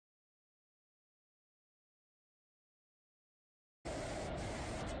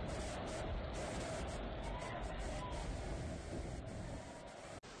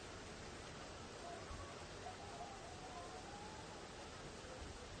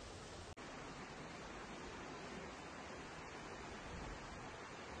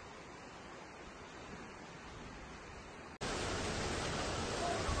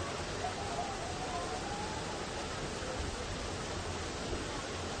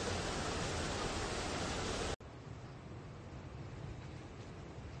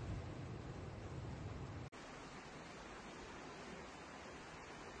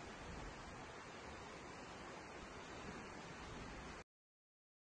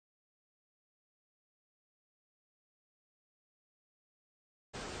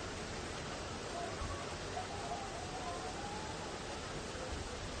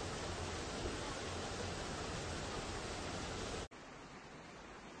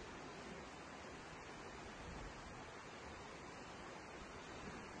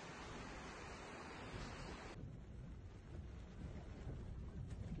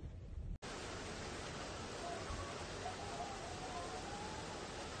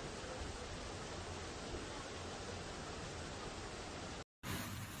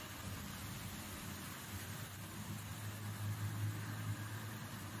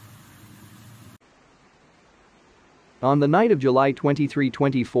On the night of July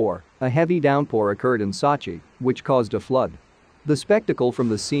 23-24, a heavy downpour occurred in Sochi, which caused a flood. The spectacle from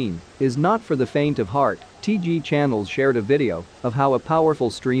the scene is not for the faint of heart. TG channels shared a video of how a powerful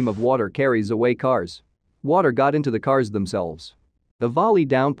stream of water carries away cars. Water got into the cars themselves. A volley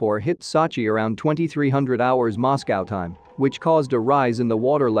downpour hit Sochi around 2300 hours Moscow time, which caused a rise in the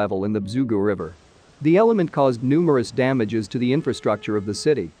water level in the Bzugu River. The element caused numerous damages to the infrastructure of the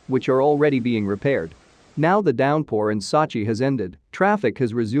city, which are already being repaired. Now the downpour in Sochi has ended, traffic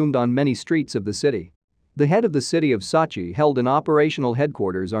has resumed on many streets of the city. The head of the city of Sochi held an operational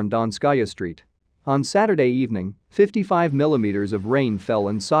headquarters on Donskaya Street. On Saturday evening, 55 millimeters of rain fell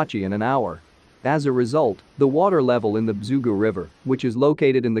in Sochi in an hour. As a result, the water level in the Bzugu River, which is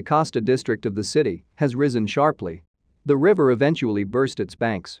located in the Khosta district of the city, has risen sharply. The river eventually burst its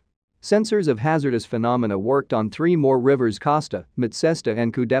banks. Sensors of hazardous phenomena worked on 3 more rivers: Khosta, Matsesta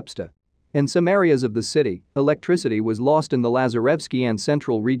and Kudepsta. In some areas of the city, electricity was lost in the Lazarevsky and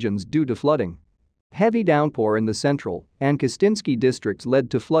Central regions due to flooding. Heavy downpour in the Central and Khostinsky districts led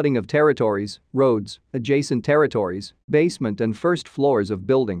to flooding of territories, roads, adjacent territories, basement and first floors of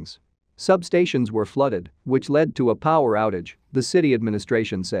buildings. Substations were flooded, which led to a power outage, the city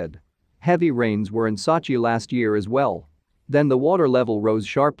administration said. Heavy rains were in Sochi last year as well. Then the water level rose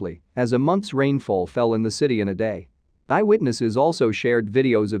sharply as a month's rainfall fell in the city in a day. Eyewitnesses also shared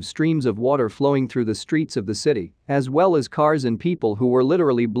videos of streams of water flowing through the streets of the city, as well as cars and people who were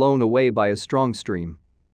literally blown away by a strong stream.